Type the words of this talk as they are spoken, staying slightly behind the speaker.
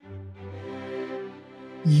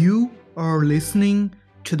You are listening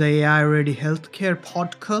to the AI Ready Healthcare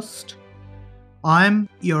podcast. I'm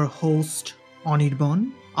your host,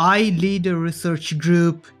 Anirban. I lead a research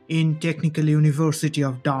group in Technical University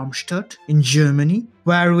of Darmstadt in Germany,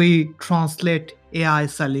 where we translate AI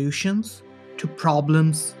solutions to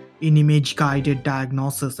problems in image-guided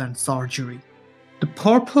diagnosis and surgery. The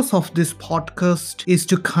purpose of this podcast is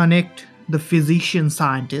to connect the physician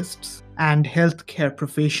scientists and healthcare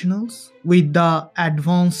professionals with the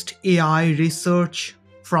advanced AI research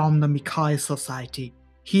from the MICAI Society.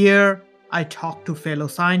 Here, I talk to fellow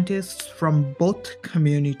scientists from both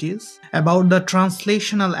communities about the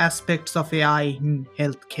translational aspects of AI in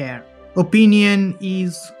healthcare. Opinion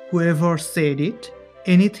is whoever said it.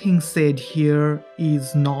 Anything said here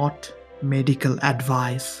is not medical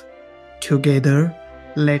advice. Together,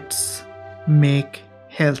 let's make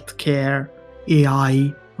healthcare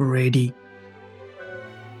AI ready.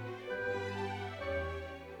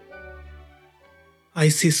 I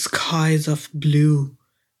see skies of blue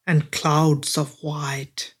and clouds of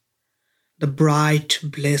white, the bright,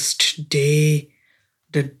 blessed day,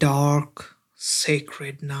 the dark,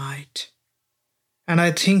 sacred night. And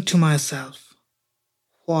I think to myself,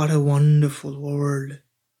 what a wonderful world.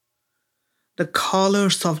 The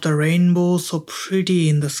colors of the rainbow, so pretty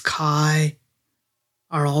in the sky,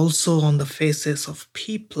 are also on the faces of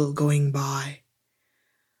people going by.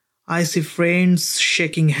 I see friends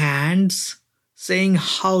shaking hands, saying,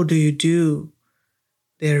 "How do you do?"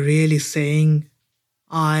 They're really saying,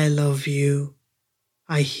 "I love you."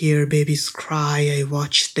 I hear babies cry, I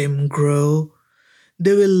watch them grow.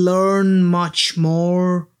 They will learn much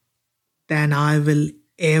more than I will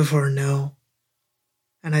ever know.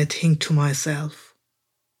 And I think to myself,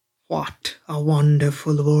 what a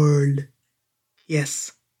wonderful world.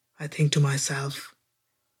 Yes, I think to myself,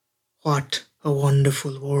 what a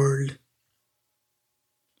wonderful world.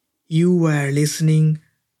 You were listening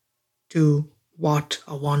to What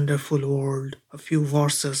a Wonderful World, a few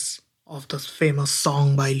verses of the famous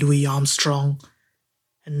song by Louis Armstrong.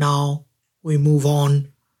 And now we move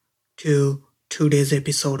on to today's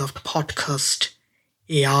episode of the podcast,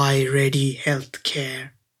 AI Ready Healthcare.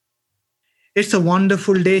 It's a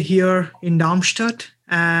wonderful day here in Darmstadt,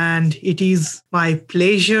 and it is my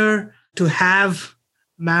pleasure to have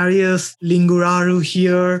Marius Linguraru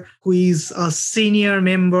here, who is a senior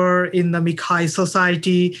member in the MICAI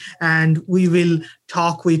Society, and we will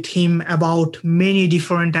talk with him about many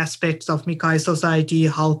different aspects of MICAI Society,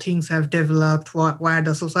 how things have developed, where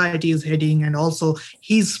the society is heading, and also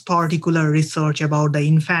his particular research about the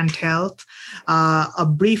infant health. A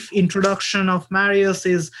brief introduction of Marius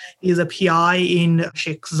is a PI in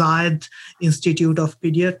Sheikh Zayed Institute of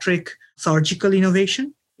Pediatric Surgical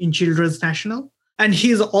Innovation in Children's National. And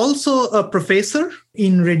he is also a professor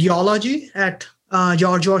in radiology at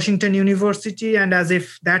George Washington University. And as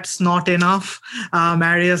if that's not enough,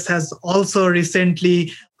 Marius has also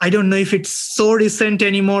recently, I don't know if it's so recent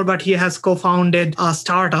anymore, but he has co-founded a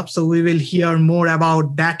startup. So we will hear more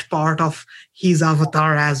about that part of his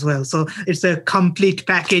avatar as well. So it's a complete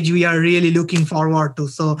package we are really looking forward to.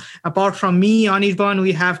 So apart from me, Anirban,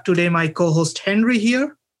 we have today my co-host Henry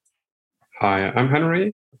here. Hi, I'm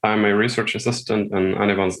Henry. I'm a research assistant in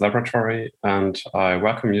Anirban's laboratory, and I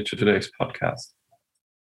welcome you to today's podcast.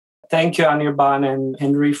 Thank you, Anirban and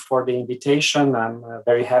Henry, for the invitation. I'm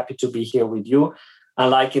very happy to be here with you.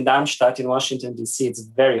 Unlike in Darmstadt, in Washington, D.C., it's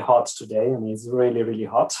very hot today. I mean, it's really, really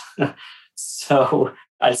hot. So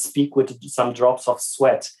I'll speak with some drops of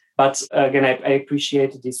sweat. But again, I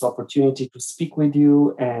appreciate this opportunity to speak with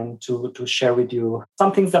you and to share with you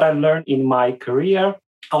some things that I've learned in my career.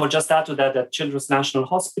 I will just add to that Children's National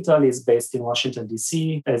Hospital is based in Washington,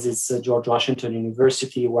 D.C., as is George Washington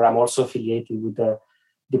University, where I'm also affiliated with the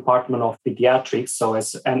Department of Pediatrics. So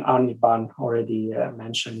as Anirban already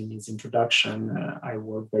mentioned in his introduction, I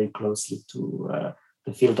work very closely to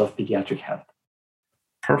the field of pediatric health.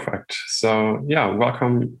 Perfect. So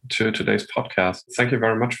welcome to today's podcast. Thank you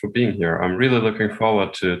very much for being here. I'm really looking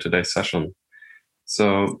forward to today's session.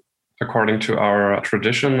 So according to our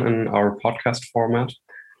tradition in our podcast format,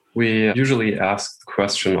 we usually ask the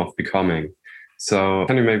question of becoming. So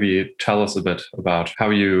can you maybe tell us a bit about how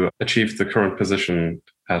you achieved the current position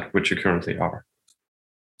at which you currently are?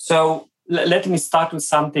 So let me start with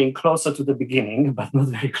something closer to the beginning, but not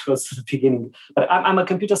very close to the beginning. But I'm a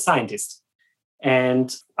computer scientist.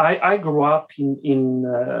 And I grew up in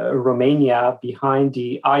Romania behind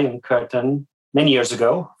the Iron Curtain many years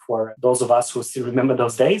ago, for those of us who still remember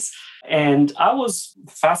those days. And I was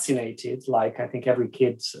fascinated, like I think every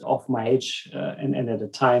kid of my age and at the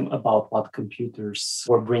time, about what computers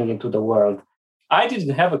were bringing to the world. I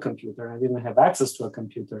didn't have a computer. I didn't have access to a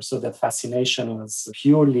computer. So that fascination was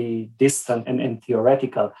purely distant and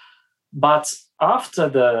theoretical. But after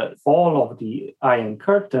the fall of the Iron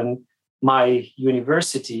Curtain, my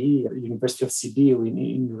university, University of Sibiu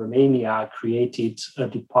in Romania, created a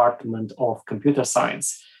department of computer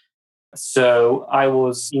science. So I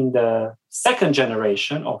was in the second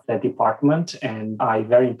generation of that department, and I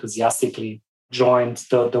very enthusiastically joined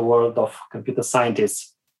the world of computer scientists.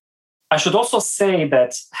 I should also say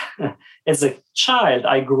that as a child,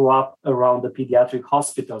 I grew up around the pediatric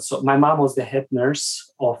hospital. So my mom was the head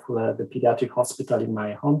nurse of the pediatric hospital in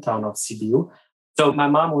my hometown of Sibiu. So my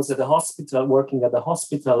mom was at the hospital, working at the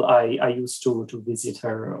hospital. I used to visit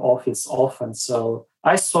her office often. So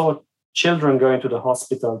I saw children going to the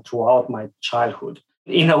hospital throughout my childhood.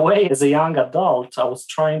 In a way, as a young adult, I was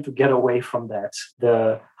trying to get away from that,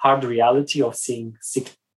 the hard reality of seeing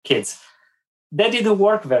sick kids. That didn't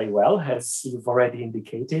work very well, as you've already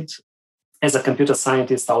indicated. As a computer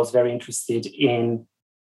scientist, I was very interested in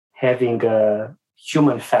having a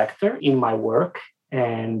human factor in my work,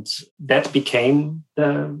 and that became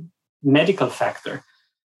the medical factor.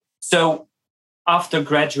 So after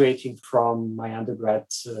graduating from my undergrad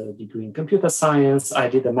degree in computer science, I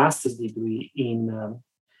did a master's degree in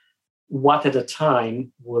what at the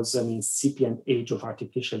time was an incipient age of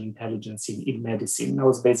artificial intelligence in medicine. I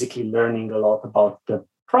was basically learning a lot about the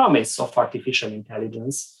promise of artificial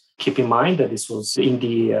intelligence. Keep in mind that this was in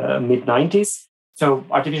the mid-90s. So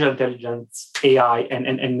artificial intelligence, AI,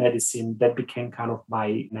 and medicine, that became kind of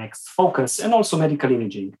my next focus, and also medical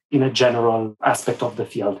imaging in a general aspect of the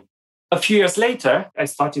field. A few years later, I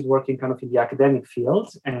started working kind of in the academic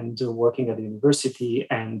field and working at the university,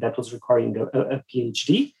 and that was requiring a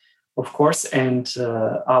PhD. Of course, and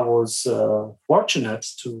I was fortunate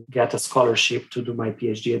to get a scholarship to do my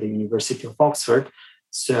PhD at the University of Oxford.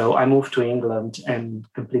 So I moved to England and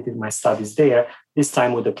completed my studies there, this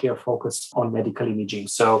time with a clear focus on medical imaging.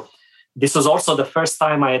 So this was also the first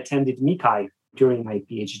time I attended MICAI during my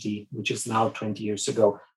PhD, which is now 20 years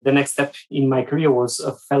ago. The next step in my career was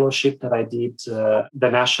a fellowship that I did the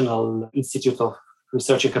National Institute of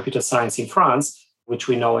Research in Computer Science in France, which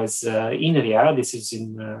we know as INRIA. This is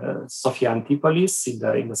in Sophia Antipolis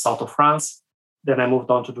in the south of France. Then I moved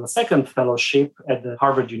on to do a second fellowship at the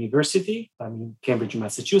Harvard University, in Cambridge,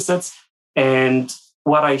 Massachusetts. And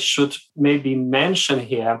what I should maybe mention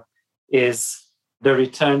here is the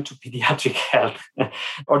return to pediatric health,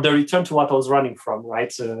 or the return to what I was running from,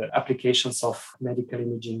 right? Applications of medical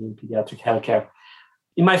imaging in pediatric healthcare.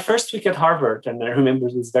 In my first week at Harvard, and I remember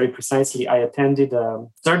this very precisely, I attended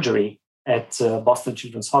surgery at Boston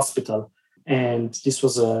Children's Hospital. And this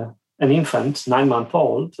was an infant,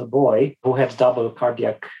 9-month-old, a boy, who had double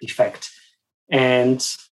cardiac defect. And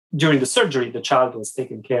during the surgery, the child was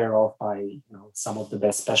taken care of by some of the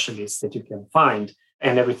best specialists that you can find,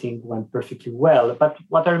 and everything went perfectly well. But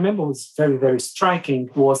what I remember was very, very striking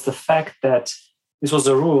was the fact that this was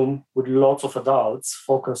a room with lots of adults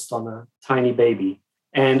focused on a tiny baby.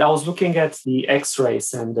 And I was looking at the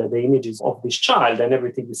x-rays and the images of this child, and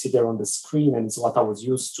everything you see there on the screen, and it's what I was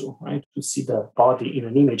used to, right? To see the body in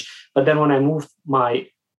an image. But then when I moved my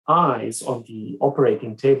eyes on the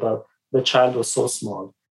operating table, the child was so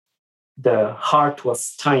small. The heart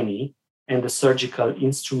was tiny, and the surgical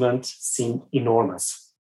instrument seemed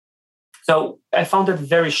enormous. So I found it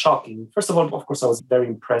very shocking. First of all, of course, I was very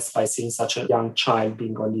impressed by seeing such a young child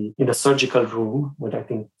being in the surgical room, where I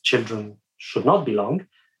think children should not belong.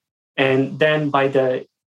 And then by the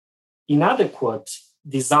inadequate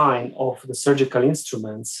design of the surgical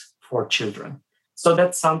instruments for children. So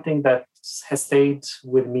that's something that has stayed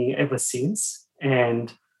with me ever since.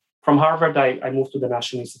 And from Harvard, I moved to the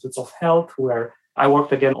National Institutes of Health, where I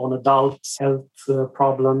worked again on adult health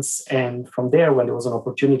problems. And from there, when there was an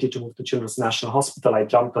opportunity to move to Children's National Hospital, I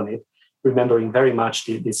jumped on it, remembering very much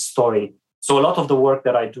this story. So a lot of the work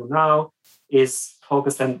that I do now is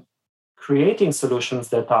focused on creating solutions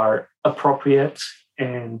that are appropriate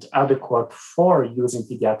and adequate for using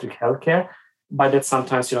pediatric healthcare. By that,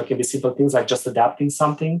 sometimes can be simple things like just adapting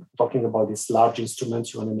something, talking about these large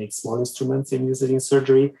instruments, you want to make small instruments and use it in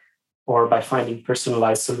surgery, or by finding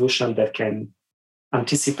personalized solution that can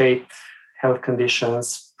anticipate health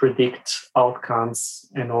conditions, predict outcomes,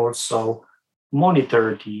 and also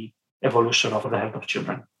monitor the evolution of the health of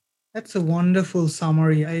children. That's a wonderful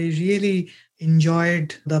summary. I really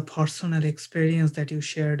enjoyed the personal experience that you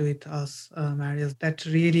shared with us, Marius. That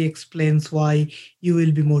really explains why you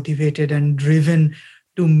will be motivated and driven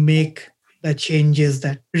to make the changes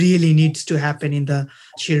that really needs to happen in the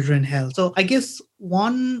children health. So I guess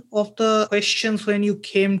one of the questions when you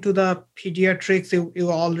came to the pediatrics,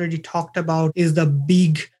 you already talked about is the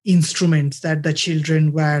big instruments that the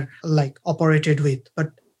children were like operated with.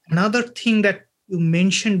 But another thing that you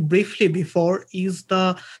mentioned briefly before is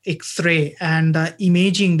the X-ray and the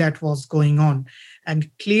imaging that was going on.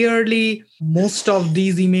 And clearly, most of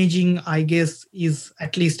these imaging, I guess, is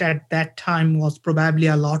at least at that time was probably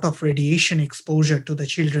a lot of radiation exposure to the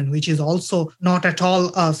children, which is also not at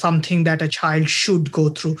all something that a child should go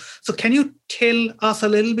through. So, can you tell us a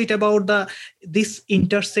little bit about this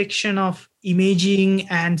intersection of imaging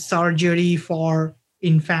and surgery for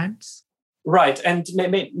infants? Right. And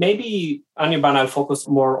maybe, Anirban, I'll focus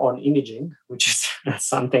more on imaging, which is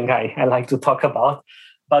something I like to talk about.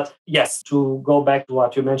 But yes, to go back to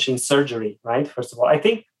what you mentioned, surgery, right? First of all, I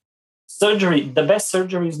think surgery, the best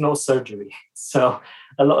surgery is no surgery. So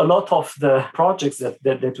a lot of the projects that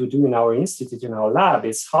we do in our institute, in our lab,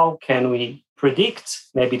 is how can we predict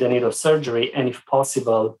maybe the need of surgery and, if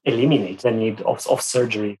possible, eliminate the need of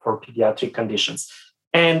surgery for pediatric conditions.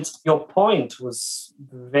 And your point was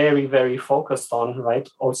very, very focused on, right,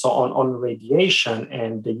 also on radiation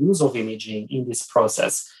and the use of imaging in this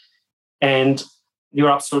process. And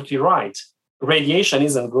you're absolutely right. Radiation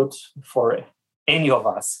isn't good for any of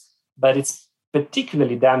us, but it's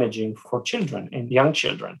particularly damaging for children and young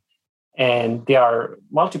children. And there are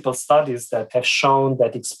multiple studies that have shown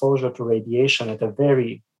that exposure to radiation at a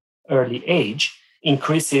very early age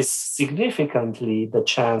increases significantly the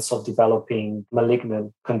chance of developing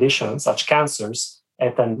malignant conditions, such cancers,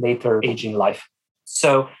 at a later age in life.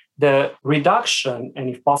 So the reduction and,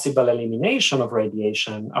 if possible, elimination of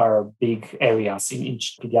radiation are big areas in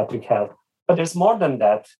pediatric health. But there's more than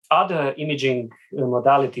that. Other imaging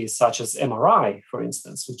modalities, such as MRI, for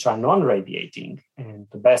instance, which are non-radiating and,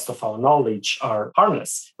 to the best of our knowledge, are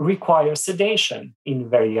harmless, require sedation in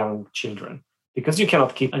very young children, because you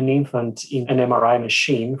cannot keep an infant in an MRI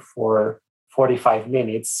machine for 45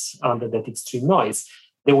 minutes under that extreme noise.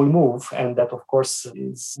 They will move, and that, of course,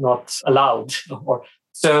 is not allowed.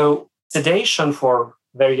 So sedation for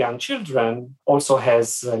very young children also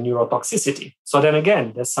has neurotoxicity. So then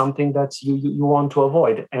again, there's something that you want to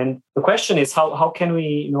avoid. And the question is, how can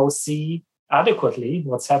we see adequately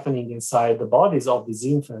what's happening inside the bodies of these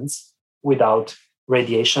infants without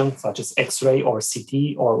radiation, such as X-ray or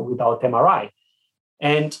CT, or without MRI?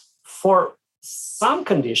 And for some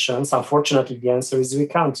conditions, unfortunately, the answer is we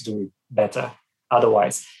can't do it better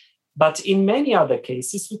otherwise. But in many other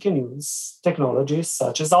cases, we can use technologies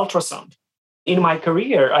such as ultrasound. In my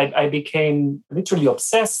career, I became literally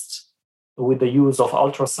obsessed with the use of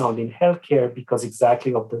ultrasound in healthcare because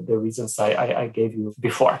exactly of the reasons I gave you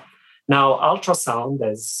before. Now, ultrasound,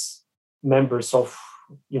 as members of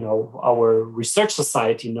our research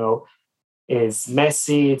society know, is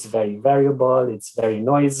messy, it's very variable, it's very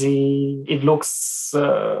noisy. It looks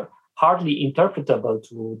hardly interpretable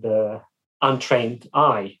to the untrained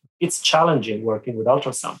eye. It's challenging working with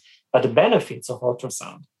ultrasound. But the benefits of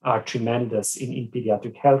ultrasound are tremendous in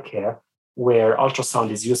pediatric healthcare, where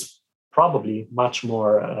ultrasound is used probably much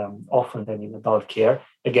more often than in adult care,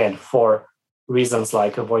 again, for reasons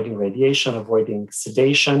like avoiding radiation, avoiding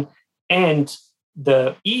sedation, and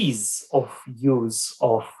the ease of use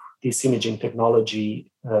of this imaging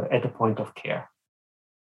technology at the point of care.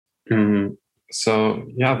 So,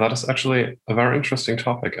 yeah, that is actually a very interesting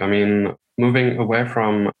topic. I mean, moving away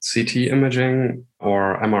from CT imaging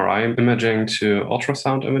or MRI imaging to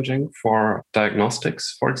ultrasound imaging for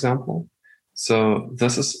diagnostics, for example. So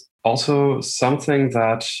this is also something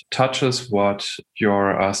that touches what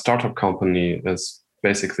your startup company is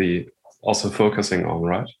basically also focusing on,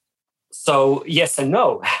 right? So yes and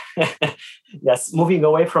no. Yes, moving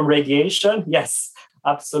away from radiation, yes,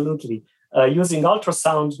 absolutely. Using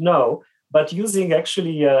ultrasound, no. But using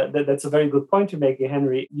actually, that's a very good point you make,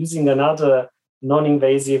 Henry, using another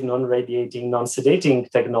non-invasive, non-radiating, non-sedating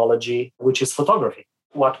technology, which is photography.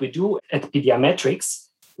 What we do at Pediametrics,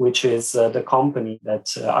 which is the company that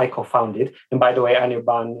I co-founded, and by the way,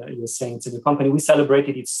 Anirban, you're saying it's a new company, we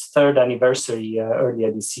celebrated its third anniversary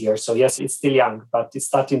earlier this year. So yes, it's still young, but it's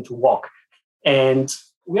starting to walk. And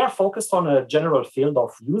we are focused on a general field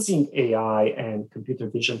of using AI and computer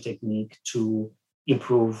vision technique to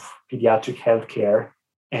improve pediatric healthcare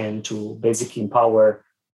and to basically empower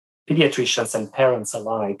pediatricians and parents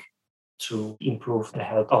alike to improve the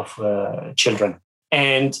health of children.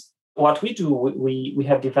 And what we do, we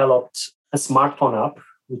have developed a smartphone app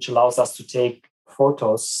which allows us to take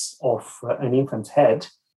photos of an infant's head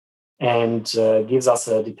and gives us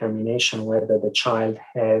a determination whether the child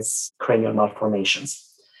has cranial malformations.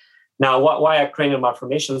 Now, why are cranial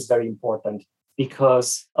malformations very important? Because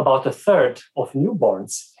about a third of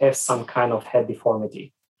newborns have some kind of head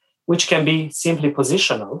deformity, which can be simply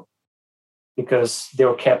positional because they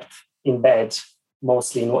were kept in bed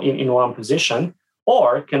mostly in one position,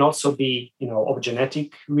 or can also be, of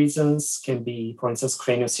genetic reasons, can be, for instance,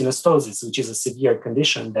 craniosynostosis, which is a severe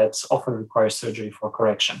condition that often requires surgery for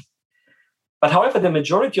correction. But however, the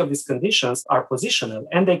majority of these conditions are positional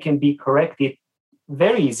and they can be corrected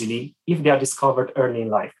very easily if they are discovered early in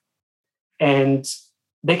life. And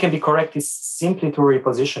they can be corrected simply through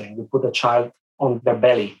repositioning. We put the child on their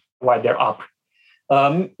belly while they're up.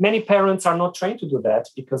 Many parents are not trained to do that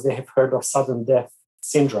because they have heard of sudden death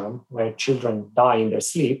syndrome, where children die in their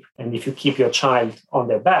sleep. And if you keep your child on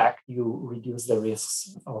their back, you reduce the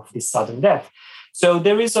risks of this sudden death. So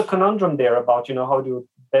there is a conundrum there about, how do you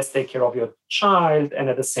best take care of your child and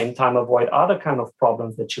at the same time avoid other kind of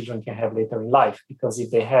problems that children can have later in life. Because if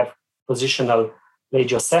they have positional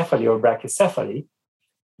plagiocephaly or brachycephaly,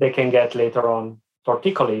 they can get later on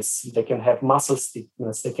torticollis, they can have muscle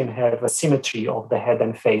stiffness, they can have asymmetry of the head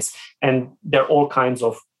and face. And there are all kinds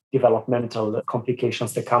of developmental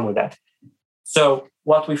complications that come with that. So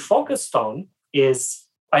what we focused on is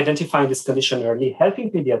identifying this condition early,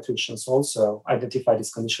 helping pediatricians also identify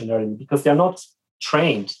this condition early because they're not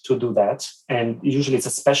trained to do that. And usually it's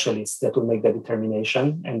a specialist that will make the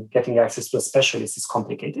determination, and getting access to a specialist is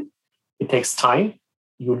complicated. It takes time.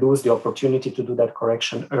 You lose the opportunity to do that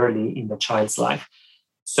correction early in the child's life.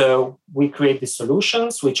 So we create these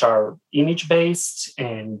solutions, which are image-based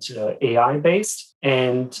and AI-based,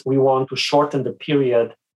 and we want to shorten the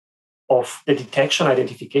period of the detection,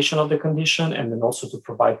 identification of the condition, and then also to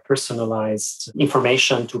provide personalized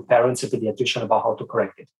information to parents and pediatricians about how to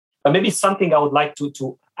correct it. But maybe something I would like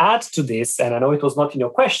to add to this, and I know it was not in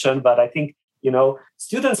your question, but I think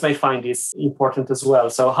students may find this important as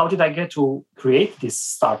well. So how did I get to create this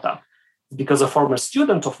startup? Because a former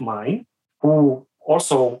student of mine who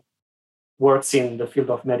also works in the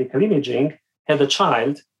field of medical imaging had a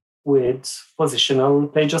child with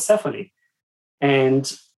positional plagiocephaly.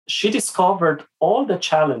 And she discovered all the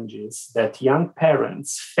challenges that young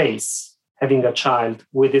parents face having a child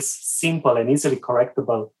with this simple and easily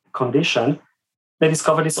correctable condition. They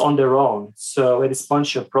discovered this on their own. So at this point,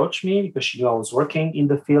 she approached me because she knew I was working in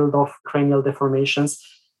the field of cranial deformations.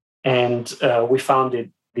 And we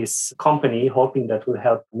founded this company, hoping that will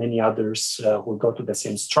help many others who go through the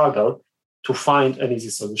same struggle to find an easy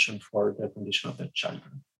solution for the condition of their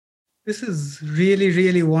children. This is really,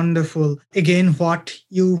 really wonderful. Again, what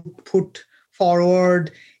you put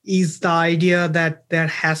forward is the idea that there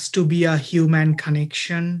has to be a human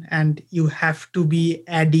connection and you have to be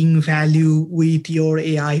adding value with your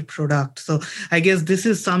AI product. So I guess this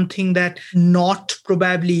is something that not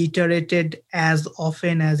probably iterated as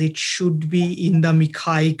often as it should be in the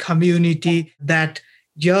MICAI community, that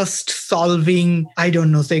just solving,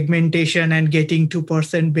 segmentation and getting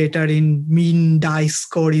 2% better in mean DICE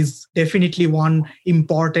score is definitely one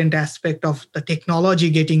important aspect of the technology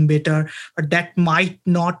getting better, but that might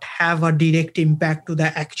not have a direct impact to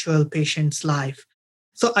the actual patient's life.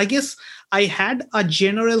 So I guess I had a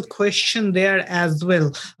general question there as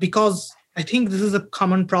well, because I think this is a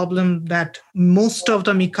common problem that most of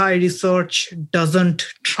the MICAI research doesn't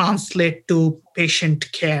translate to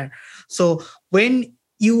patient care. So when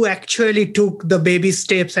you actually took the baby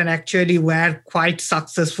steps and actually were quite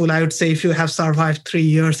successful, I would say if you have survived 3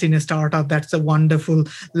 years in a startup, that's a wonderful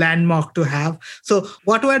landmark to have. So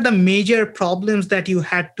what were the major problems that you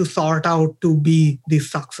had to sort out to be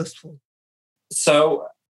this successful? So,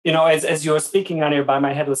 as you were speaking, Anirban,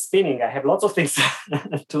 my head was spinning. I have lots of things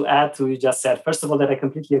to add to what you just said. First of all, that I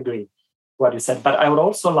completely agree what you said. But I would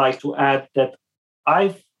also like to add that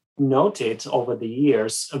I've noted over the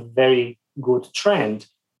years a very good trend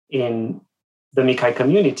in the MICAI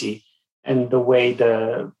community and the way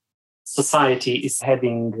the society is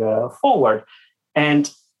heading forward. And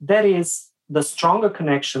that is the stronger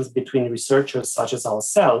connections between researchers such as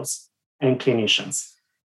ourselves and clinicians.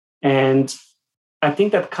 And I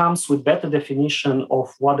think that comes with better definition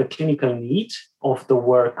of what the clinical need of the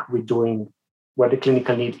work we're doing, where the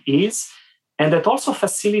clinical need is. And that also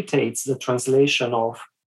facilitates the translation of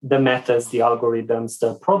the methods, the algorithms,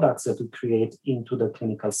 the products that we create into the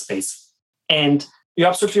clinical space. And you're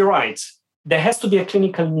absolutely right. There has to be a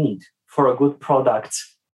clinical need for a good product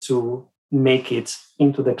to make it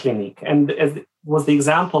into the clinic. And as was the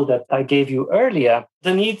example that I gave you earlier,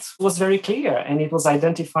 the need was very clear and it was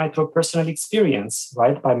identified through personal experience,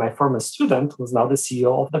 right, by my former student, who's now the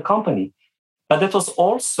CEO of the company. But that was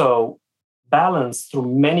also balanced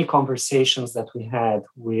through many conversations that we had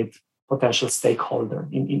with potential stakeholder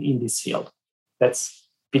in this field. That's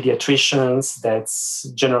pediatricians, that's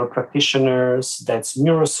general practitioners, that's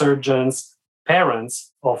neurosurgeons,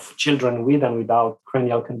 parents of children with and without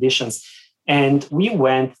cranial conditions. And we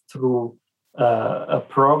went through a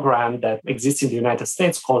program that exists in the United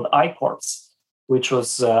States called iCorps, which was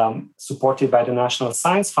supported by the National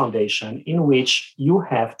Science Foundation, in which you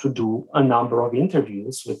have to do a number of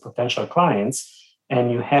interviews with potential clients,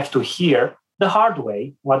 and you have to hear the hard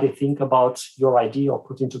way what they think about your idea of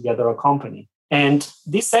putting together a company. And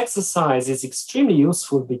this exercise is extremely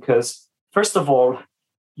useful because, first of all,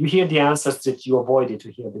 you hear the answers that you avoided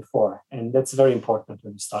to hear before. And that's very important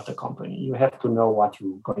when you start a company. You have to know what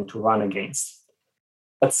you're going to run against.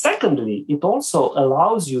 But secondly, it also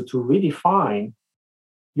allows you to redefine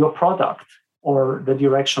your product or the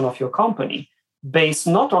direction of your company based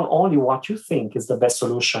not on only what you think is the best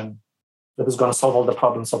solution that is going to solve all the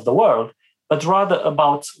problems of the world, but rather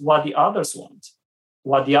about what the others want,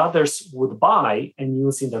 what the others would buy and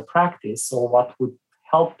use in their practice, or what would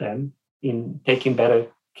help them in taking better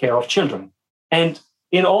care of children. And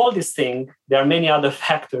in all this thing, there are many other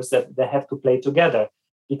factors that have to play together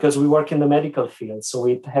because we work in the medical field. So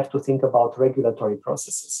we have to think about regulatory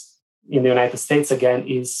processes. In the United States, again,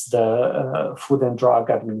 is the Food and Drug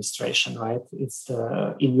Administration, right? It's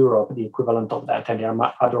in Europe, the equivalent of that. And there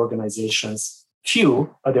are other organizations,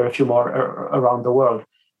 few, but there are a few more around the world,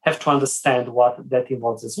 have to understand what that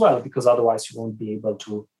involves as well, because otherwise you won't be able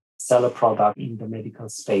to sell a product in the medical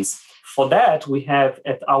space. For that, we have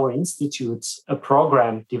at our institute a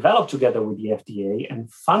program developed together with the FDA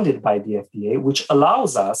and funded by the FDA, which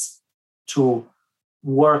allows us to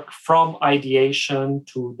work from ideation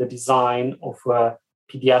to the design of a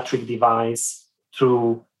pediatric device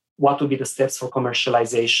through what would be the steps for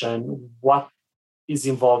commercialization, what is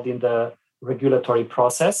involved in the regulatory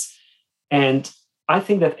process. And I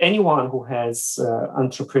think that anyone who has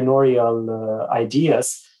entrepreneurial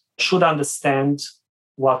ideas should understand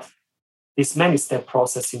what this many-step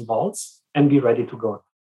process involves and be ready to go.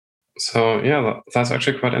 So, yeah, that's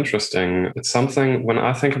actually quite interesting. It's something, when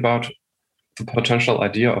I think about the potential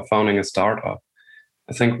idea of founding a startup,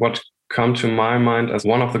 I think what come to my mind as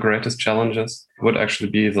one of the greatest challenges would actually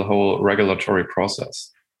be the whole regulatory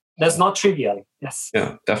process. That's not trivial, yes.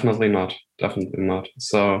 Yeah, definitely not. Definitely not.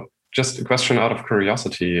 So just a question out of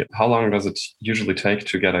curiosity, how long does it usually take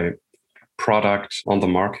to get a product on the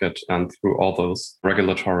market and through all those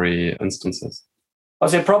regulatory instances? I'll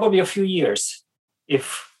say probably a few years,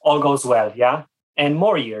 if all goes well, yeah? And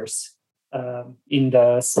more years in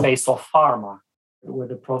the space of pharma, where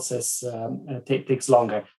the process takes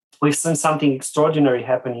longer. We've seen something extraordinary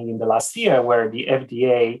happening in the last year where the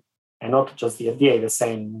FDA, and not just the FDA, the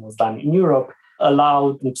same was done in Europe,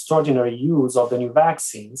 allowed an extraordinary use of the new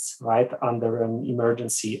vaccines, right, under an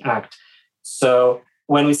emergency act. So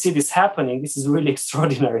when we see this happening, this is really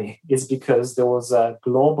extraordinary. It's because there was a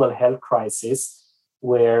global health crisis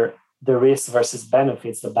where the risks versus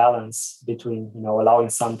benefits, the balance between, allowing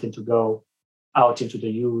something to go out into the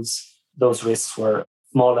use, those risks were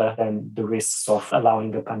smaller than the risks of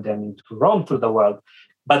allowing the pandemic to roam through the world.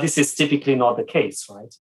 But this is typically not the case,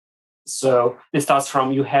 right? So it starts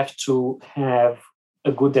from you have to have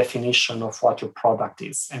a good definition of what your product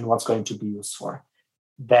is and what's going to be used for.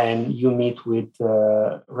 Then you meet with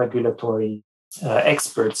regulatory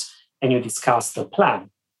experts and you discuss the plan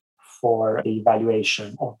for the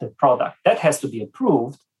evaluation of the product. That has to be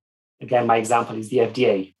approved. Again, my example is the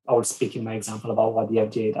FDA. I will speak in my example about what the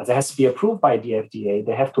FDA does. It has to be approved by the FDA.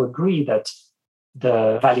 They have to agree that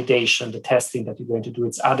the validation, the testing that you're going to do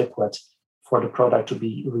is adequate for the product to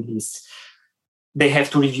be released. They have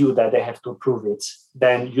to review that. They have to approve it.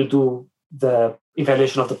 Then you do the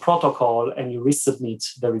evaluation of the protocol and you resubmit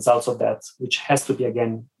the results of that, which has to be,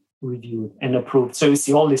 again, reviewed and approved. So you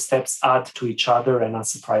see all these steps add to each other, and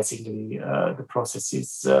unsurprisingly, the process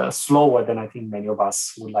is slower than I think many of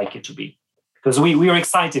us would like it to be. Because we are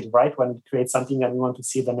excited, right, when we create something and we want to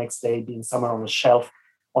see the next day being somewhere on a shelf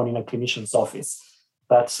or in a clinician's office.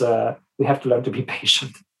 But we have to learn to be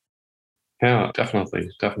patient. Yeah, definitely.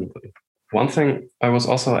 One thing I was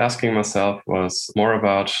also asking myself was more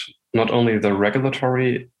about not only the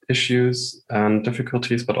regulatory issues and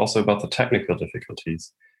difficulties, but also about the technical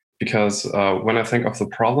difficulties. Because when I think of the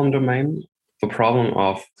problem domain, the problem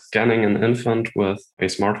of scanning an infant with a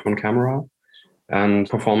smartphone camera and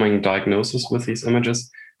performing diagnosis with these images,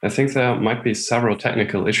 I think there might be several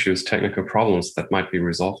technical issues, technical problems that might be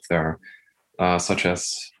resolved there, such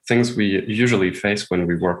as things we usually face when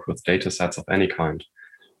we work with data sets of any kind,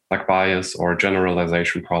 like bias or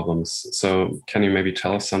generalization problems. So can you maybe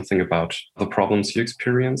tell us something about the problems you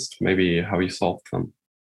experienced, maybe how you solved them?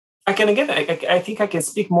 I think I can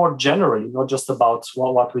speak more generally, not just about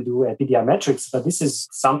what we do at Pediametrics, but this is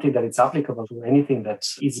something that is applicable to anything that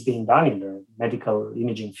is being done in the medical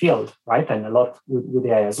imaging field, right? And a lot with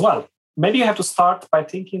AI as well. Maybe you have to start by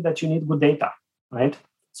thinking that you need good data, right?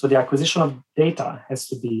 So the acquisition of data has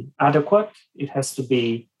to be adequate. It has to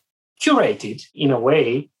be curated in a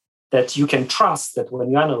way that you can trust that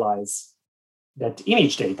when you analyze that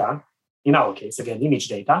image data, in our case, again, image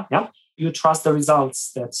data, you trust the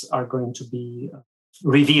results that are going to be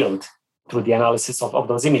revealed through the analysis of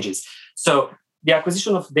those images. So the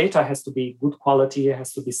acquisition of data has to be good quality, it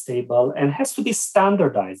has to be stable, and has to be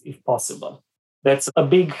standardized if possible. That's a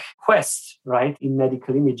big quest, right, in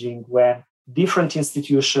medical imaging, where different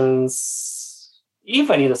institutions,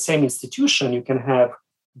 even in the same institution, you can have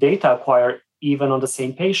data acquired even on the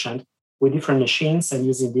same patient with different machines and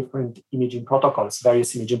using different imaging protocols,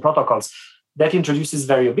 various imaging protocols. That introduces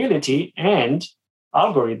variability, and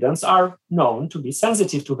algorithms are known to be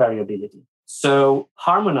sensitive to variability. So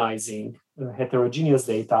harmonizing heterogeneous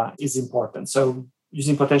data is important. So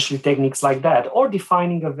using potentially techniques like that, or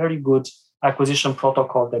defining a very good acquisition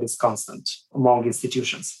protocol that is constant among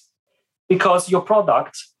institutions. Because your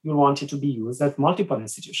product, you want it to be used at multiple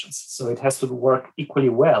institutions. So it has to work equally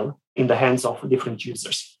well in the hands of different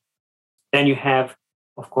users. Then you have,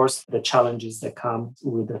 of course, the challenges that come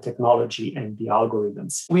with the technology and the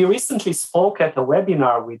algorithms. We recently spoke at a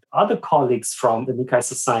webinar with other colleagues from the MICAI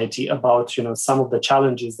Society about, some of the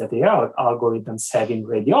challenges that the algorithms have in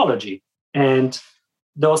radiology. And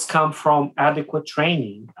those come from adequate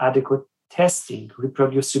training, adequate testing,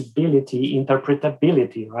 reproducibility,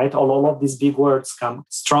 interpretability, right? All of these big words come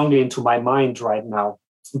strongly into my mind right now.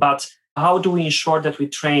 But how do we ensure that we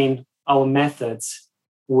train our methods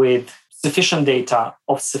with sufficient data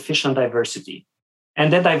of sufficient diversity?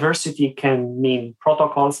 And that diversity can mean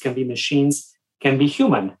protocols, can be machines, can be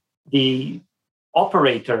human. The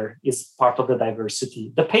operator is part of the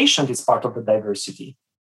diversity. The patient is part of the diversity,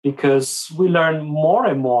 because we learn more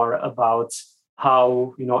and more about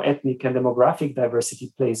how ethnic and demographic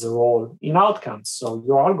diversity plays a role in outcomes. So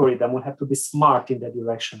your algorithm will have to be smart in that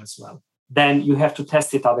direction as well. Then you have to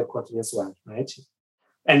test it adequately as well, right?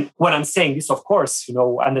 And when I'm saying this, of course,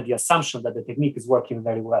 under the assumption that the technique is working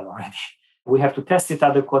very well already. We have to test it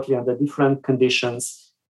adequately under different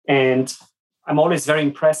conditions. And I'm always very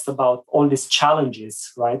impressed about all these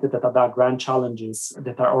challenges, right? That are grand challenges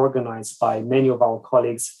that are organized by many of our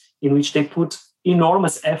colleagues, in which they put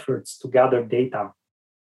enormous efforts to gather data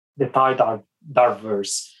that are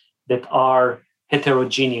diverse, that are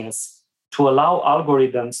heterogeneous, to allow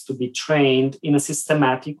algorithms to be trained in a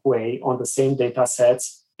systematic way on the same data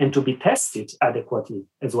sets and to be tested adequately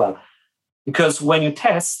as well. Because when you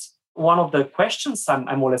test, one of the questions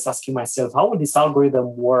I'm always asking myself, how will this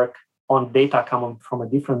algorithm work on data coming from a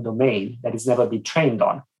different domain that is never been trained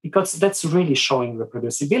on? Because that's really showing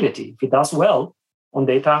reproducibility. If it does well on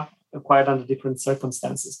data acquired under different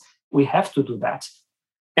circumstances, we have to do that.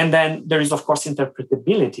 And then there is, of course,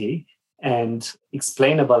 interpretability, and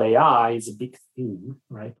explainable AI is a big theme,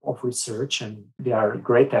 right, of research. And there are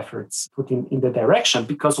great efforts put in the direction,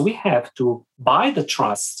 because we have to buy the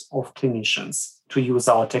trust of clinicians to use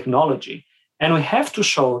our technology. And we have to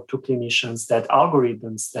show to clinicians that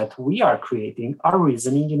algorithms that we are creating are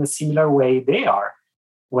reasoning in a similar way they are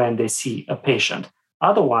when they see a patient.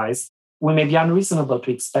 Otherwise, we may be unreasonable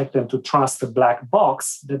to expect them to trust a black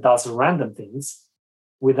box that does random things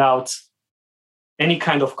without any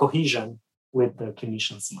kind of cohesion with the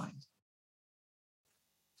clinician's mind.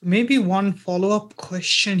 Maybe one follow-up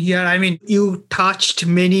question here. I mean, you touched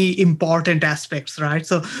many important aspects, right?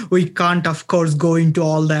 So we can't, of course, go into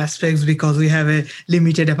all the aspects because we have a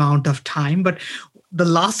limited amount of time. But the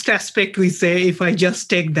last aspect we say, if I just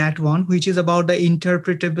take that one, which is about the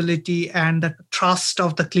interpretability and the trust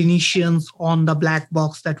of the clinicians on the black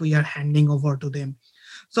box that we are handing over to them.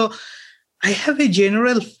 So I have a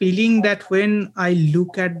general feeling that when I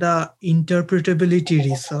look at the interpretability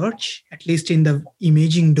research, at least in the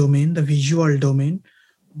imaging domain, the visual domain,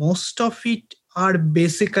 most of it are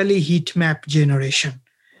basically heat map generation.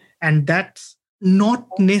 And that's not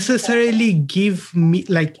necessarily give me,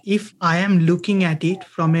 like if I am looking at it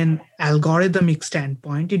from an algorithmic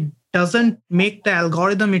standpoint, it doesn't make the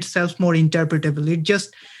algorithm itself more interpretable. It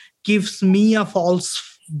just gives me a false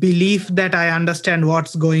belief that I understand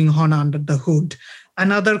what's going on under the hood.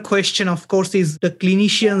 Another question, of course, is the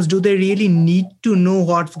clinicians, do they really need to know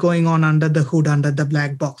what's going on under the hood, under the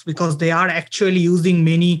black box? Because they are actually using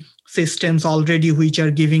many systems already which are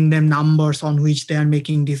giving them numbers on which they are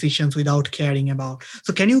making decisions without caring about.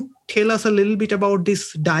 So can you tell us a little bit about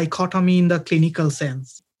this dichotomy in the clinical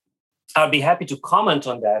sense? I'll be happy to comment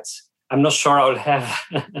on that. I'm not sure I'll have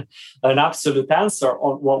an absolute answer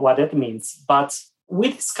on what that means. But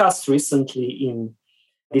we discussed recently in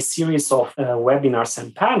this series of webinars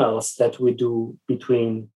and panels that we do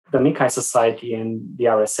between the MICAI Society and the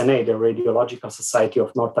RSNA, the Radiological Society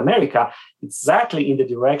of North America, exactly in the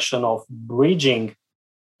direction of bridging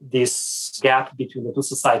this gap between the two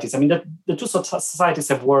societies. I mean, the two societies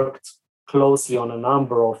have worked closely on a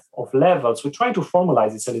number of levels. We're trying to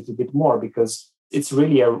formalize this a little bit more because it's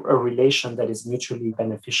really a relation that is mutually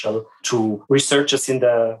beneficial to researchers in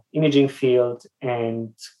the imaging field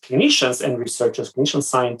and clinicians and researchers, clinician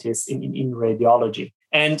scientists in radiology.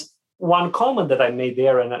 And one comment that I made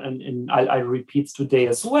there, and I repeat today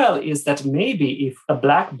as well, is that maybe if a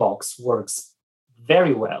black box works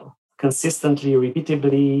very well, consistently,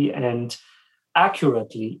 repeatably, and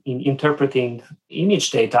accurately in interpreting image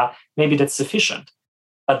data, maybe that's sufficient.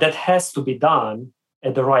 But that has to be done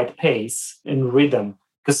at the right pace and rhythm,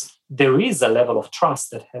 because there is a level of trust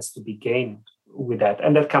that has to be gained with that.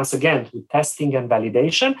 And that comes again with testing and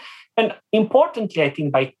validation. And importantly, I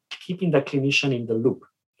think by keeping the clinician in the loop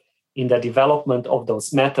in the development of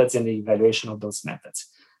those methods and the evaluation of those methods.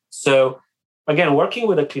 So again, working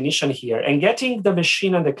with a clinician here and getting the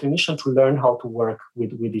machine and the clinician to learn how to work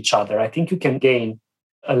with each other, I think you can gain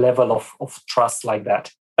a level of trust like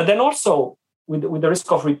that. But then also, with the risk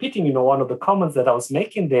of repeating, one of the comments that I was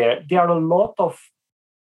making there are a lot of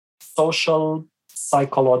social,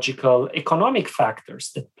 psychological, economic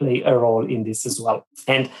factors that play a role in this as well.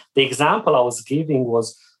 And the example I was giving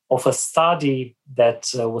was of a study that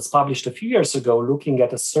was published a few years ago looking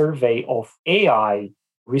at a survey of AI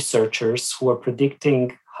researchers who are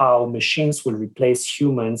predicting how machines will replace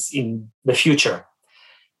humans in the future.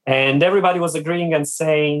 And everybody was agreeing and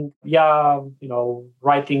saying,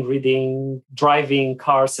 writing, reading, driving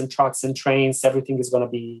cars and trucks and trains, everything is going to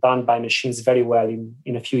be done by machines very well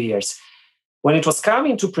in a few years. When it was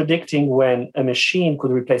coming to predicting when a machine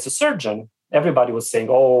could replace a surgeon, everybody was saying,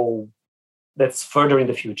 that's further in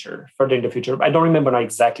the future. I don't remember now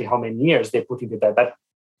exactly how many years they put into that, but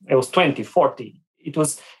it was 20, 40. It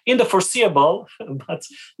was in the foreseeable, but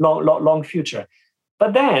long future.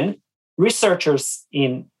 But then researchers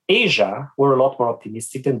in Asia were a lot more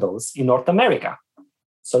optimistic than those in North America.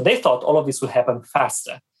 So they thought all of this would happen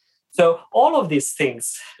faster. So all of these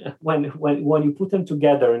things, when you put them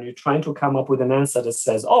together and you're trying to come up with an answer that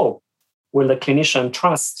says, will the clinician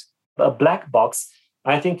trust a black box?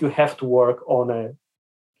 I think you have to work on a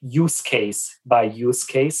use case by use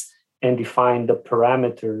case and define the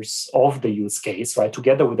parameters of the use case, right,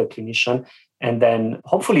 together with the clinician, and then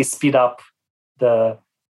hopefully speed up the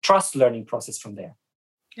trust learning process from there.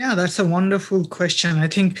 Yeah, that's a wonderful question. I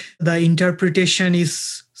think the interpretation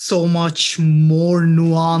is so much more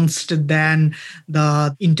nuanced than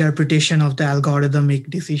the interpretation of the algorithmic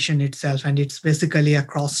decision itself. And it's basically a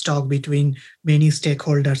crosstalk between many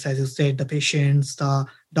stakeholders, as you said, the patients, the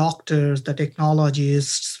doctors, the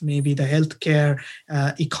technologists, maybe the healthcare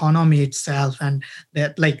economy itself. And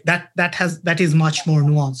that is much more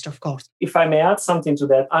nuanced, of course. If I may add something to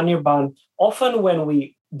that, Anirban, often when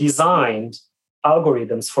we designed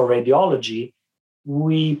algorithms for radiology,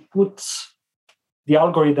 we put the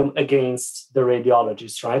algorithm against the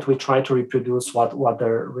radiologist, right? We try to reproduce what the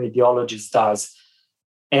radiologist does.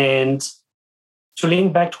 And to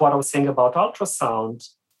link back to what I was saying about ultrasound,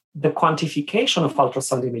 the quantification of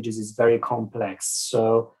ultrasound images is very complex.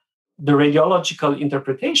 So the radiological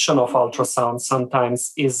interpretation of ultrasound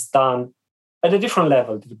sometimes is done at a different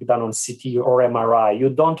level. It will be done on CT or MRI. You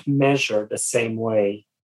don't measure the same way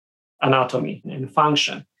anatomy and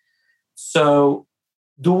function. So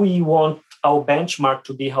do we want our benchmark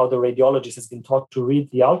to be how the radiologist has been taught to read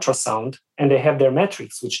the ultrasound, and they have their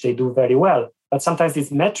metrics, which they do very well, but sometimes these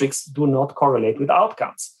metrics do not correlate with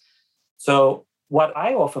outcomes. So what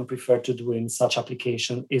I often prefer to do in such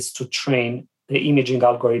application is to train the imaging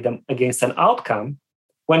algorithm against an outcome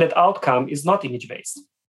when that outcome is not image-based,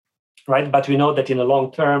 right? But we know that in the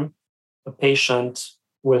long term, the patient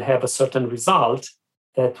will have a certain result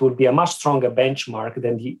that will be a much stronger benchmark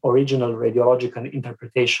than the original radiological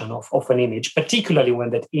interpretation of an image, particularly when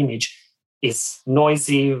that image is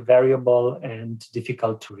noisy, variable, and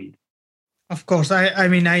difficult to read. Of course. I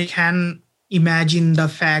mean, I can imagine the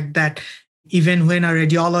fact that even when a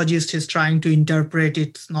radiologist is trying to interpret,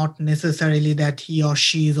 it's not necessarily that he or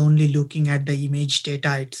she is only looking at the image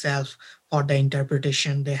data itself for the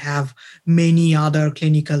interpretation. They have many other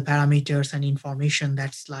clinical parameters and information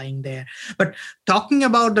that's lying there. But talking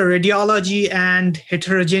about the radiology and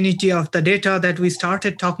heterogeneity of the data that we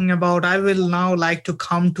started talking about, I will now like to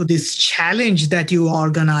come to this challenge that you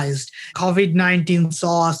organized. COVID-19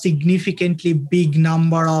 saw a significantly big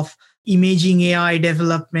number of imaging AI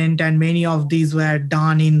development, and many of these were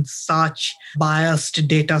done in such biased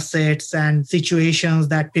data sets and situations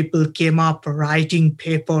that people came up writing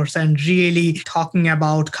papers and really talking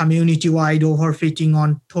about community-wide overfitting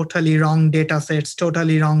on totally wrong data sets,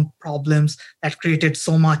 totally wrong problems that created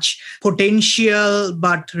so much potential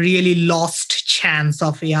but really lost chance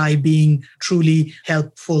of AI being truly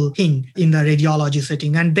helpful thing in the radiology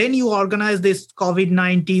setting. And then you organize this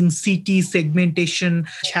COVID-19 CT segmentation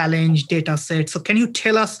challenge data set. So can you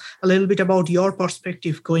tell us a little bit about your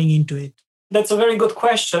perspective going into it? That's a very good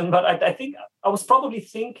question, but I think I was probably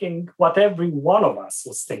thinking what every one of us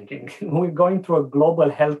was thinking. We're going through a global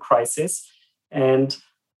health crisis, and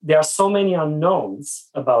there are so many unknowns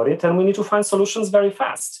about it, and we need to find solutions very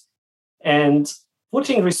fast. And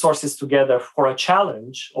putting resources together for a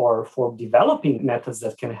challenge or for developing methods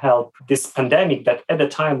that can help this pandemic that at the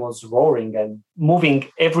time was roaring and moving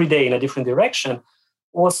every day in a different direction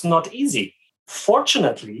was not easy.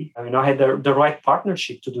 Fortunately, I had the right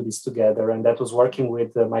partnership to do this together, and that was working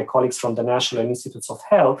with my colleagues from the National Institutes of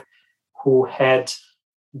Health, who had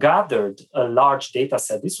gathered a large data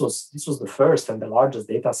set. This was the first and the largest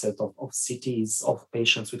data set of CTs of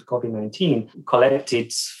patients with COVID-19,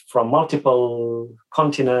 collected from multiple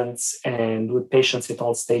continents and with patients at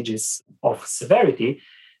all stages of severity,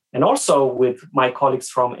 and also with my colleagues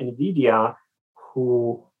from NVIDIA,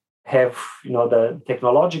 who have the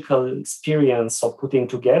technological experience of putting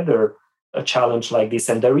together a challenge like this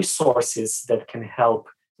and the resources that can help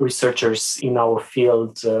researchers in our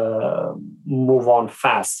field move on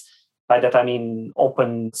fast. By that I mean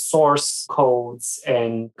open source codes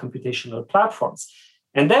and computational platforms.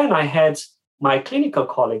 And then I had my clinical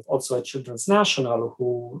colleague, also at Children's National,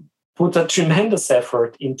 who put a tremendous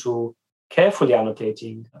effort into carefully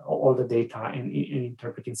annotating all the data and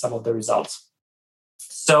interpreting some of the results.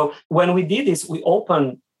 So when we did this, we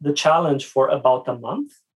opened the challenge for about a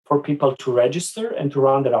month for people to register and to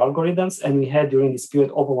run their algorithms. And we had during this period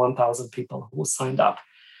over 1,000 people who signed up.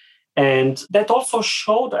 And that also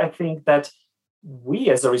showed, I think, that we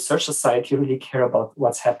as a research society really care about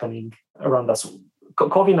what's happening around us.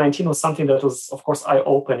 COVID-19 was something that was, of course,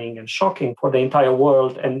 eye-opening and shocking for the entire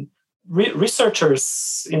world. And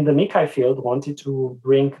researchers in the MICAI field wanted to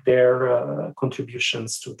bring their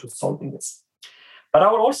contributions to solving this. But I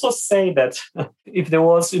would also say that if there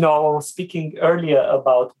was, I was speaking earlier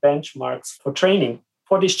about benchmarks for training.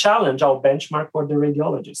 For this challenge, our benchmark were the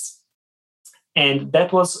radiologists. And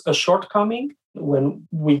that was a shortcoming when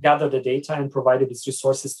we gathered the data and provided these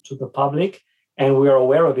resources to the public. And we are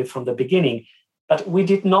aware of it from the beginning. But we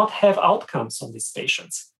did not have outcomes on these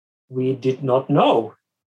patients. We did not know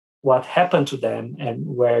what happened to them and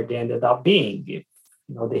where they ended up being.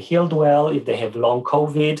 If they healed well, if they have long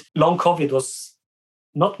COVID. Long COVID was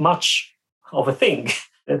not much of a thing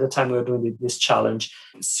at the time we were doing this challenge.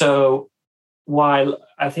 So while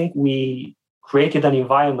I think we created an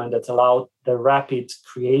environment that allowed the rapid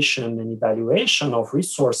creation and evaluation of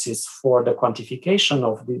resources for the quantification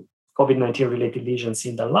of the COVID-19 related lesions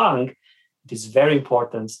in the lung, it is very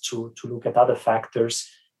important to look at other factors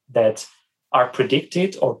that are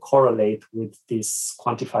predicted or correlate with these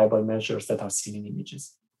quantifiable measures that are seen in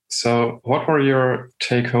images. So what were your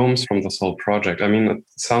take-homes from this whole project? I mean, it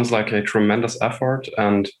sounds like a tremendous effort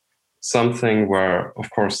and something where, of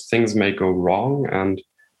course, things may go wrong and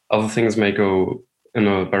other things may go in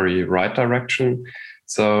a very right direction.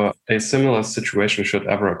 So a similar situation should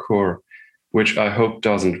ever occur, which I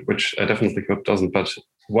definitely hope doesn't. But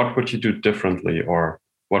what would you do differently, or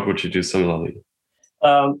what would you do similarly?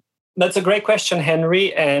 That's a great question,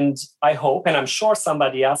 Henry. And I hope, and I'm sure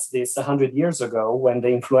somebody asked this 100 years ago when the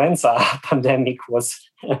influenza pandemic was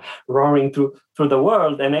roaring through the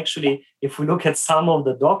world. And actually, if we look at some of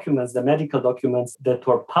the documents, the medical documents that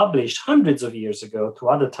were published hundreds of years ago to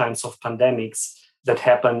other times of pandemics that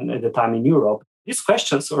happened at the time in Europe, these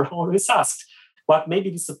questions were always asked. What may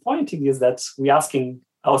be disappointing is that we're asking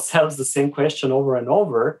ourselves the same question over and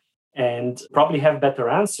over, and probably have better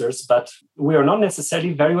answers, but we are not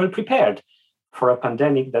necessarily very well prepared for a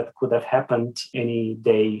pandemic that could have happened any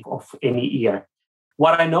day of any year.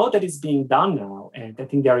 What I know that is being done now, and I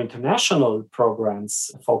think there are international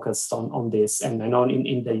programs focused on this, and I know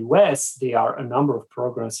in the US, there are a number of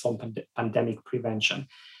programs for pandemic prevention.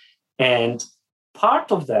 And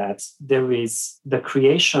part of that, there is the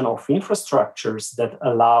creation of infrastructures that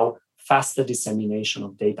allow faster dissemination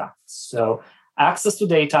of data. So access to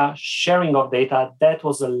data, sharing of data, that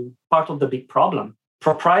was a part of the big problem.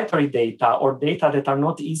 Proprietary data or data that are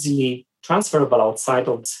not easily transferable outside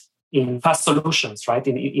of in fast solutions, right?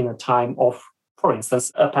 In a time of, for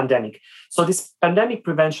instance, a pandemic. So these pandemic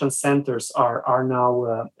prevention centers are now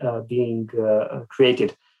being created.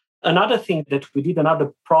 Another thing that we did, another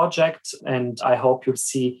project, and I hope you'll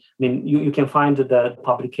see, you can find the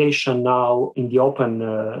publication now in the open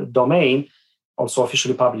domain, also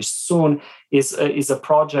officially published soon, is a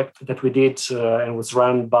project that we did and was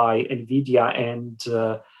run by NVIDIA and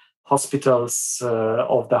hospitals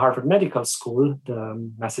of the Harvard Medical School, the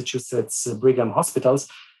Massachusetts Brigham Hospitals,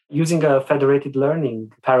 using a federated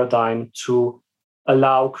learning paradigm to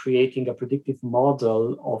allow creating a predictive model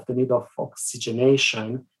of the need of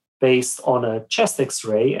oxygenation based on a chest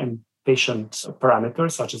X-ray and patient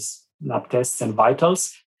parameters such as lab tests and vitals,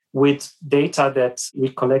 with data that we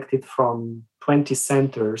collected from 20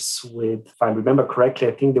 centers with, if I remember correctly,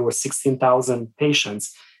 I think there were 16,000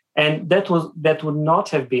 patients. And that would not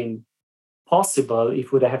have been possible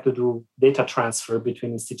if we'd have to do data transfer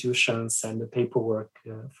between institutions and the paperwork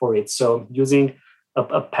for it. So using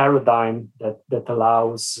a paradigm that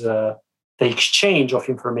allows the exchange of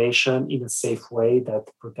information in a safe way that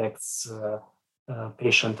protects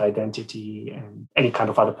patient identity and any kind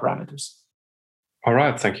of other parameters. All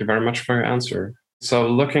right. Thank you very much for your answer. So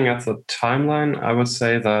looking at the timeline, I would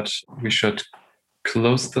say that we should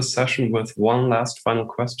close the session with one last final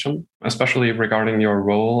question, especially regarding your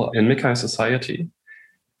role in MICCAI Society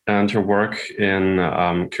and your work in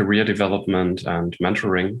career development and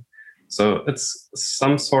mentoring. So it's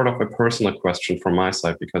some sort of a personal question from my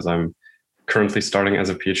side because I'm currently starting as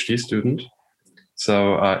a PhD student. So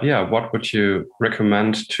what would you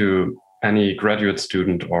recommend to any graduate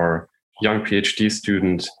student or young PhD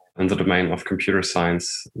student in the domain of computer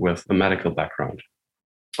science with a medical background?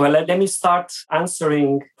 Well, let me start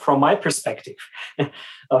answering from my perspective,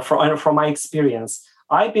 from my experience.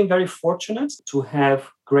 I've been very fortunate to have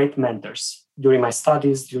great mentors during my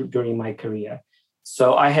studies, during my career.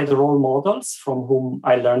 So I had role models from whom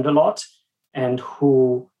I learned a lot and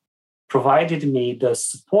who provided me the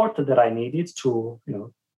support that I needed to,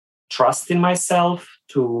 trust in myself,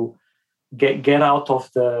 to get out of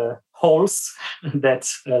the holes that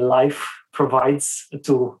life provides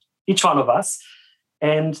to each one of us,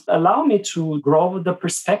 and allow me to grow the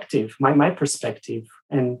perspective, my perspective,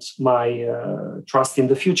 and my trust in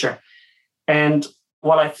the future. And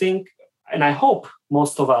what I think, and I hope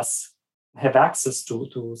most of us have access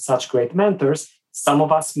to such great mentors, some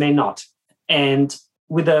of us may not. And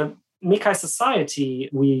with the MICCAI Society,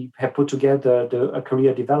 we have put together a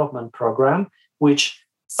career development program, which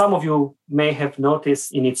some of you may have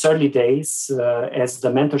noticed in its early days as the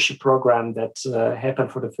mentorship program that happened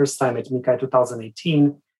for the first time at MICCAI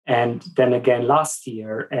 2018, and then again last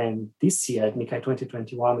year and this year at MICCAI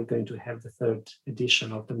 2021, we're going to have the third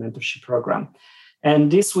edition of the mentorship program. And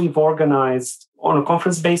this we've organized on a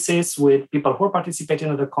conference basis with people who are participating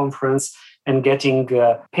in the conference and getting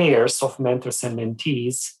pairs of mentors and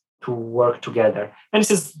mentees to work together. And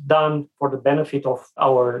this is done for the benefit of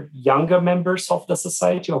our younger members of the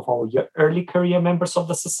society, of our early career members of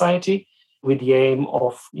the society, with the aim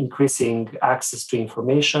of increasing access to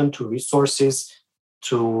information, to resources,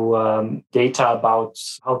 to data about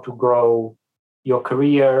how to grow your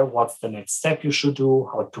career, what's the next step you should do,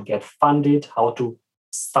 how to get funded, how to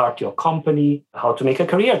start your company, how to make a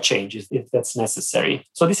career change if that's necessary.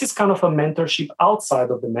 So this is kind of a mentorship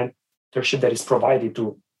outside of the mentorship that is provided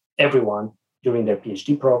to everyone during their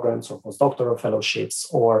PhD programs or postdoctoral fellowships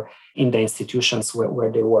or in the institutions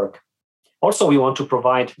where they work. Also, we want to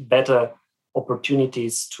provide better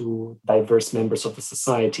opportunities to diverse members of the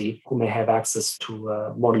society who may have access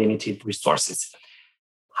to more limited resources.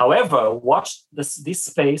 However, watch this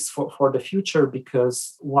space for the future,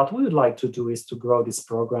 because what we would like to do is to grow this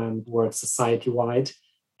program, work society-wide,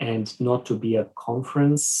 and not to be a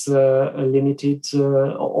conference limited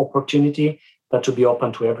opportunity, but to be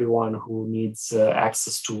open to everyone who needs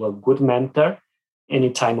access to a good mentor any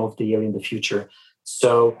time of the year in the future.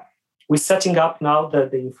 So we're setting up now the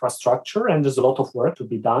infrastructure, and there's a lot of work to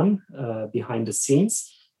be done behind the scenes.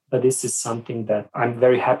 But this is something that I'm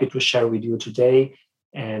very happy to share with you today,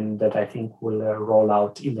 and that I think will roll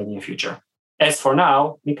out in the near future. As for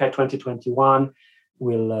now, MICCAI 2021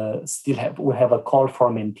 will have a call for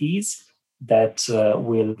mentees that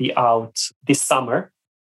will be out this summer.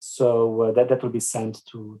 So that will be sent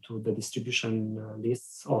to the distribution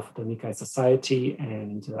lists of the MICCAI Society,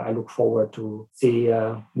 and I look forward to see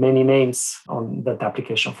many names on that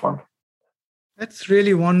application form. That's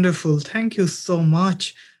really wonderful. Thank you so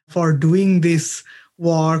much for doing this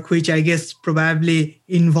work, which I guess probably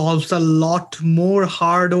involves a lot more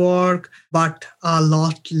hard work, but a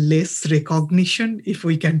lot less recognition, if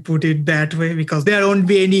we can put it that way, because there won't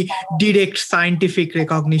be any direct scientific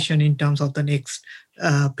recognition in terms of the next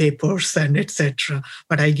papers and etc.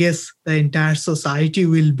 But I guess the entire society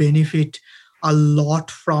will benefit a lot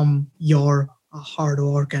from your hard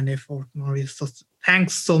work and effort, Maurice. So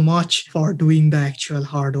thanks so much for doing the actual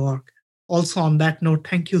hard work. Also, on that note,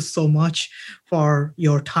 thank you so much for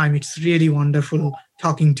your time. It's really wonderful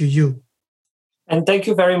talking to you. And thank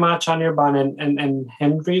you very much, Anirban and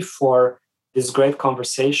Henry, for this great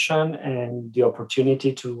conversation and the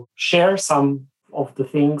opportunity to share some of the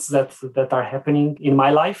things that are happening in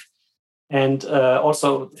my life. And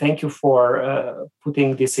also, thank you for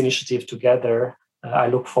putting this initiative together. I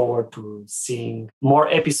look forward to seeing more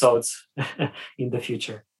episodes in the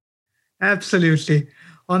future. Absolutely.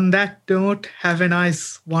 On that note, have a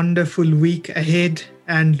nice, wonderful week ahead,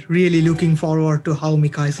 and really looking forward to how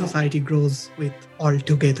Mikai Society grows with All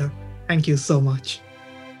Together. Thank you so much.